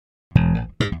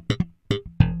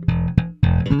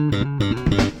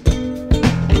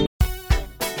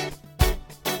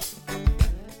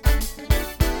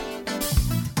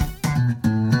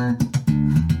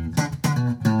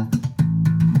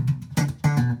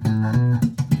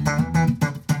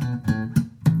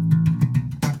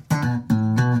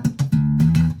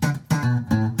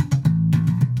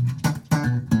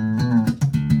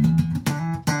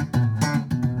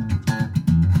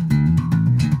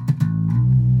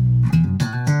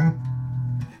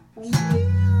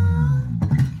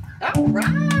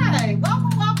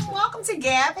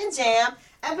Gab and Jam,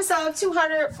 episode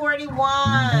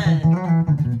 241.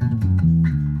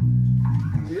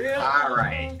 All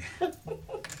right.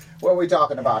 What are we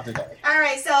talking about today? All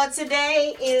right, so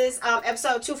today is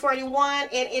episode 241,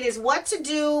 and it is what to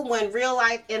do when real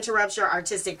life interrupts your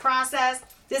artistic process.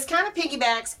 This kind of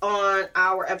piggybacks on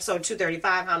our episode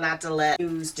 235, how not to let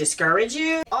news discourage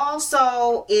you.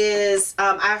 Also is,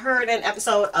 I heard an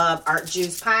episode of Art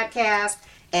Juice podcast,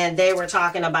 and they were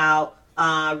talking about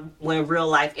when real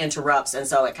life interrupts, and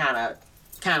so it kind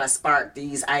of sparked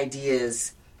these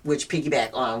ideas which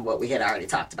piggyback on what we had already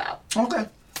talked about. Okay.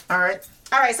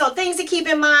 All right, so things to keep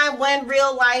in mind when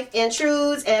real life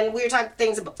intrudes, and we were talking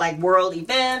things about like world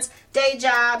events, day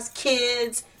jobs,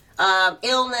 kids,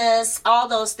 illness, all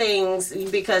those things,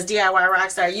 because DIY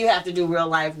Rockstar, you have to do real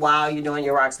life while you're doing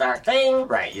your Rockstar thing.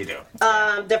 Right, you do.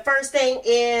 The first thing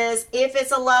is, if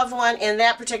it's a loved one, in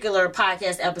that particular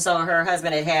podcast episode, her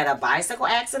husband had a bicycle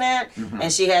accident,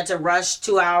 and she had to rush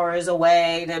 2 hours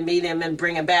away to meet him and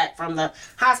bring him back from the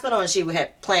hospital, and she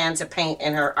had planned to paint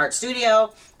in her art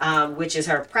studio, which is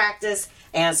her practice,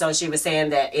 and so she was saying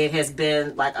that it has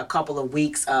been like a couple of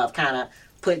weeks of kind of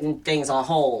putting things on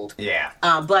hold. Yeah.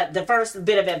 But the first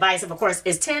bit of advice, of course,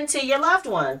 is tend to your loved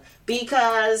one,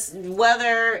 because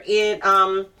whether it,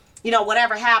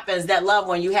 whatever happens, that loved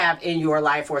one you have in your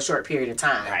life for a short period of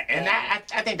time. Right, and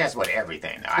I think that's what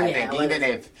everything. I think even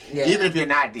if you're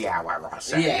not DIY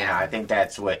Rockstar, I think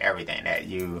that's what everything that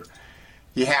you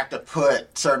have to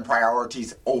put certain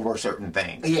priorities over certain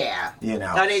things. Yeah.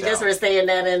 They just were saying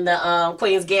that in the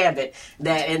Queen's Gambit,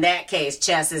 that in that case,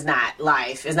 chess is not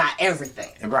life, is not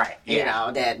everything. Right.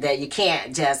 Yeah. That you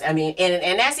can't just, and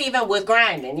that's even with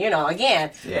grinding,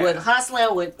 with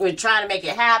hustling, with trying to make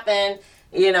it happen,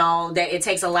 that it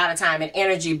takes a lot of time and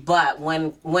energy, but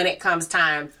when it comes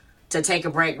time to take a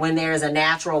break, when there's a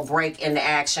natural break in the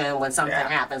action, when something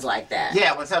happens like that.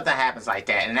 Yeah, when something happens like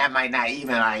that, and that might not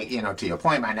even, to your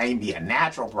point, might not even be a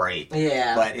natural break.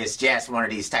 Yeah. But it's just one of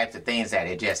these types of things that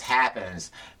it just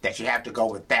happens that you have to go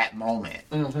with that moment,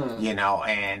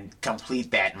 and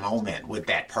complete that moment with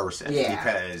that person. Yeah.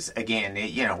 Because, again,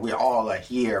 we all are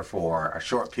here for a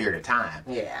short period of time.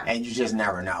 Yeah. And you just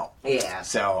never know. Yeah.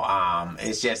 So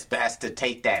it's just best to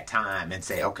take that time and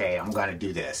say, okay, I'm going to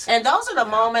do this. And those are the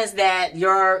moments that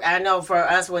I know for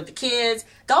us with the kids,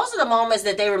 those are the moments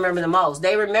that they remember the most.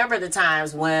 They remember the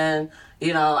times when,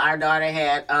 our daughter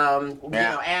had,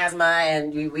 asthma,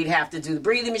 and we'd have to do the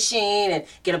breathing machine and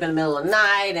get up in the middle of the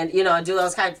night and, do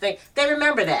those kinds of things. They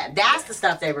remember that. That's the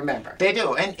stuff they remember. They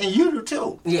do. And you do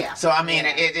too. Yeah. So,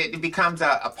 it becomes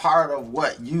a part of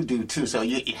what you do too. So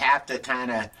you have to kind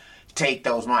of take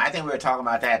those moments. I think we were talking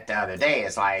about that the other day.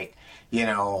 It's like,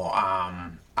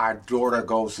 our daughter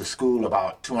goes to school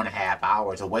about 2.5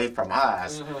 hours away from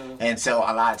us. And so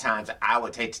a lot of times I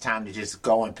would take the time to just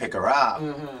go and pick her up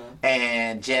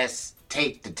and just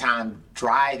take the time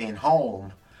driving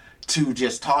home to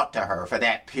just talk to her for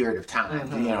that period of time.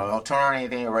 Don't turn on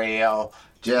anything on the radio,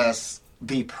 just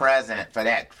be present for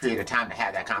that period of time to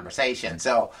have that conversation.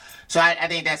 So I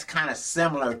think that's kind of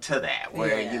similar to that,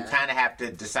 where you kind of have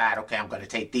to decide, okay, I'm going to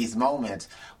take these moments.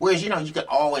 Whereas, you could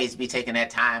always be taking that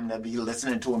time to be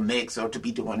listening to a mix or to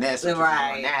be doing this or to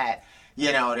be doing that.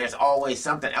 There's always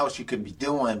something else you could be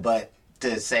doing, but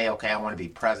to say, okay, I want to be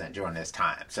present during this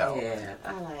time. So yeah,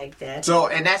 I like that. So,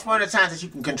 and that's one of the times that you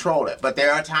can control it, but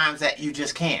there are times that you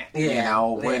just can't.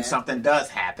 When something does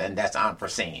happen that's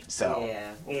unforeseen. So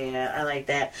yeah, I like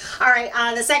that. All right,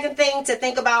 the second thing to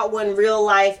think about when real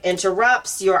life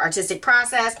interrupts your artistic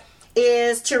process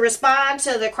is to respond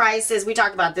to the crisis. We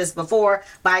talked about this before,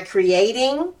 by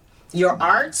creating your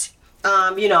art.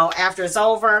 After it's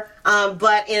over.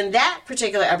 But in that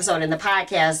particular episode in the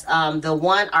podcast, the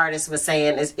one artist was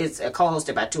saying, it's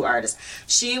co-hosted by two artists,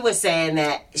 she was saying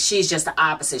that she's just the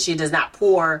opposite. She does not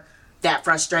pour that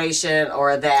frustration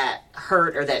or that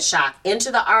hurt or that shock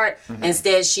into the art.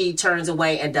 Instead, she turns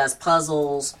away and does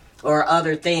puzzles or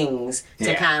other things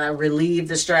to kind of relieve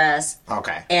the stress.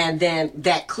 Okay. And then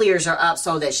that clears her up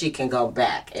so that she can go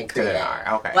back and create.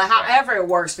 Okay. But however it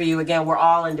works for you, again, we're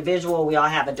all individual. We all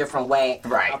have a different way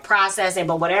of processing.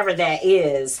 But whatever that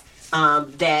is,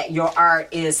 that your art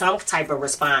is some type of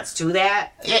response to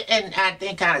that. And I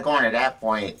think kind of going to that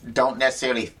point, don't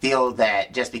necessarily feel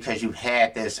that just because you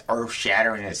had this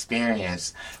earth-shattering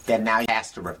experience that now you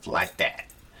have to reflect that.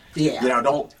 Yeah. You know,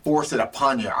 don't force it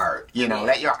upon your art. You know,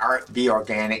 let your art be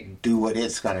organic, do what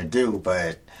it's going to do.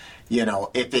 But, you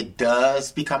know, if it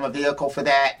does become a vehicle for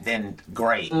that, then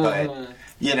great. But,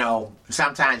 you know,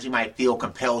 sometimes you might feel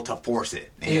compelled to force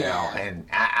it, you know, and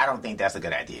I don't think that's a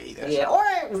good idea either. Yeah, or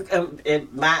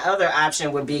my other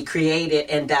option would be create it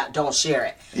and don't share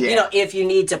it. Yeah. You know, if you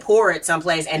need to pour it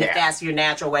someplace and if that's your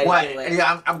natural way to do it.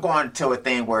 Yeah, I'm going to a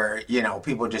thing where, you know,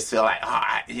 people just feel like,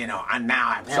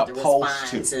 I'm supposed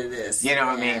to. This. You know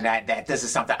what I mean? That this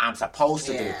is something I'm supposed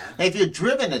to do. If you're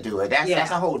driven to do it,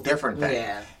 that's a whole different thing.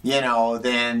 Yeah. You know,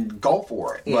 then go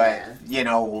for it. Yeah. But, you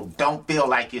know, don't feel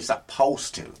like you're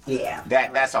supposed to. Yeah.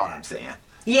 That's all I'm saying.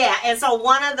 Yeah, and so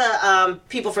one of the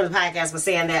people from the podcast was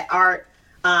saying that art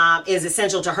is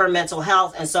essential to her mental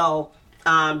health, and so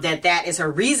that is her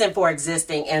reason for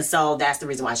existing, and so that's the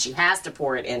reason why she has to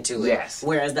pour it into it. Yes.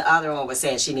 Whereas the other one was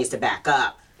saying she needs to back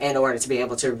up in order to be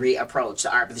able to reapproach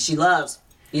the art, because she loves,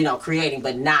 you know, creating,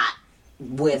 but not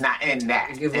in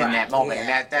that moment.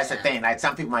 And that's the thing. Like,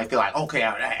 some people might feel like, okay,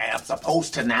 I'm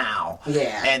supposed to now.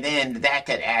 Yeah. And then that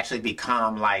could actually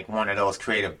become like one of those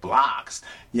creative blocks,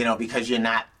 you know, because you're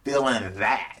not feeling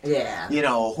that. Yeah. You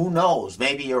know, who knows?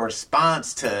 Maybe your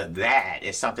response to that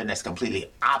is something that's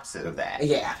completely opposite of that.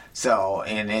 Yeah. So,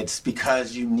 and it's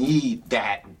because you need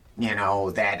that, you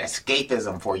know, that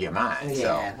escapism for your mind.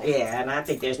 And I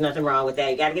think there's nothing wrong with that.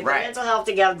 You got to get your mental health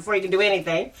together before you can do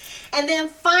anything. And then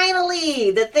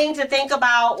finally, the thing to think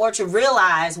about or to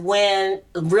realize when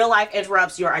real life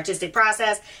interrupts your artistic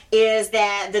process is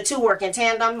that the two work in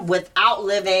tandem. Without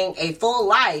living a full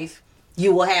life,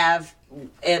 you will have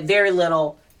very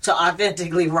little to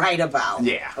authentically write about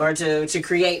or to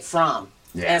create from.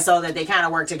 Yeah. And so that they kind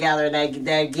of work together. And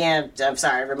they again, I'm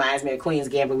sorry, it reminds me of Queen's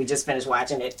Gambit. We just finished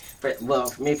watching it, for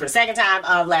me for the second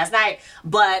time last night.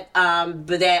 But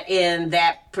that in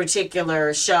that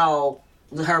particular show,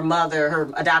 her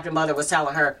adopted mother was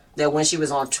telling her that when she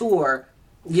was on tour,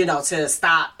 you know, to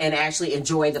stop and actually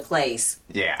enjoy the place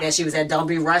that she was at. Don't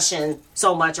be rushing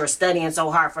so much or studying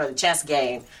so hard for the chess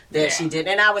game that she did.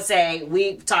 And I would say,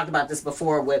 we talked about this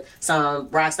before with some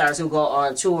rock stars who go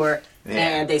on tour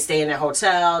and they stay in their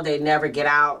hotel. They never get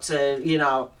out to, you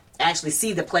know, actually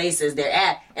see the places they're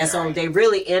at. And so they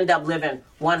really end up living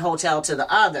one hotel to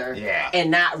the other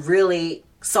and not really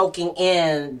soaking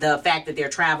in the fact that they're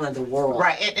traveling the world.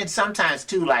 Right, and sometimes,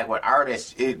 too, like with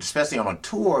artists, especially on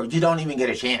tour, you don't even get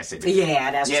a chance to do it.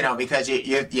 Yeah, that's true. You know, because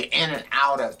you're in and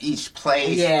out of each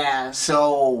place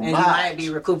so much. You might be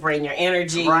recuperating your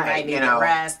energy, you might need to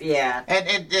rest,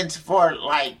 And for,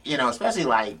 like, you know, especially,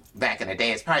 like, back in the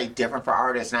day, it's probably different for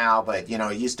artists now, but, you know,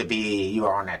 it used to be you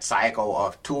were on that cycle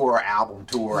of tour, album,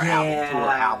 tour, album, tour,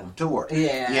 album, tour.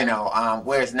 Yeah. You know,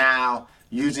 whereas now,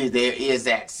 usually there is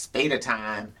that spate of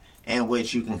time in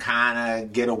which you can kind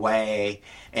of get away,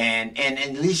 and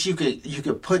at least you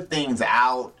could put things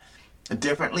out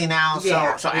differently now.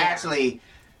 So actually,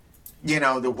 you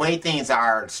know, the way things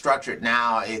are structured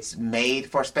now, it's made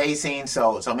for spacing.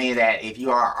 So meaning that if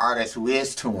you are an artist who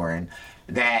is touring,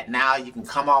 that now you can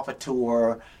come off a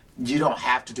tour. You don't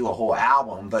have to do a whole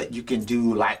album, but you can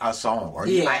do like a song, or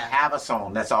you might have a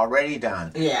song that's already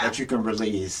done that you can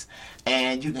release,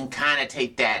 and you can kind of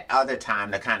take that other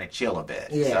time to kind of chill a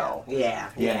bit. You know,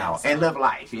 and live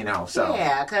life. You know, so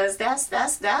because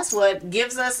that's what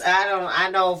gives us. I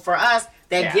know for us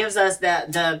that gives us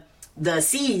the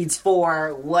seeds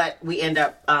for what we end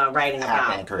up writing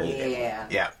about.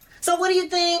 Yeah. So what do you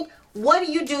think? What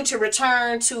do you do to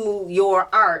return to your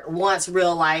art once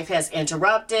real life has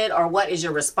interrupted, or what is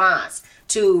your response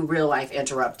to real life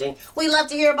interrupting? We'd love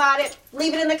to hear about it.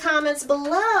 Leave it in the comments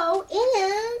below.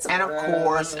 And of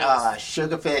course,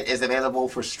 Sugarfit is available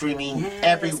for streaming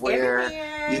everywhere.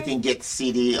 You can get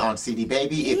CD on CD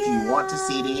Baby if you want to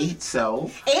CD.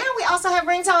 So, and we also have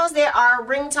ringtones. There are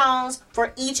ringtones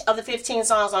for each of the 15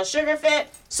 songs on Sugarfit.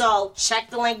 So check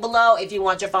the link below if you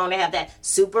want your phone to have that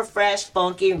super fresh,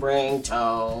 funky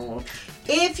ringtone.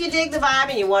 If you dig the vibe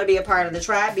and you want to be a part of the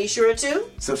tribe, be sure to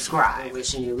subscribe. We're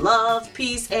wishing you love,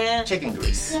 peace, and chicken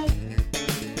grease.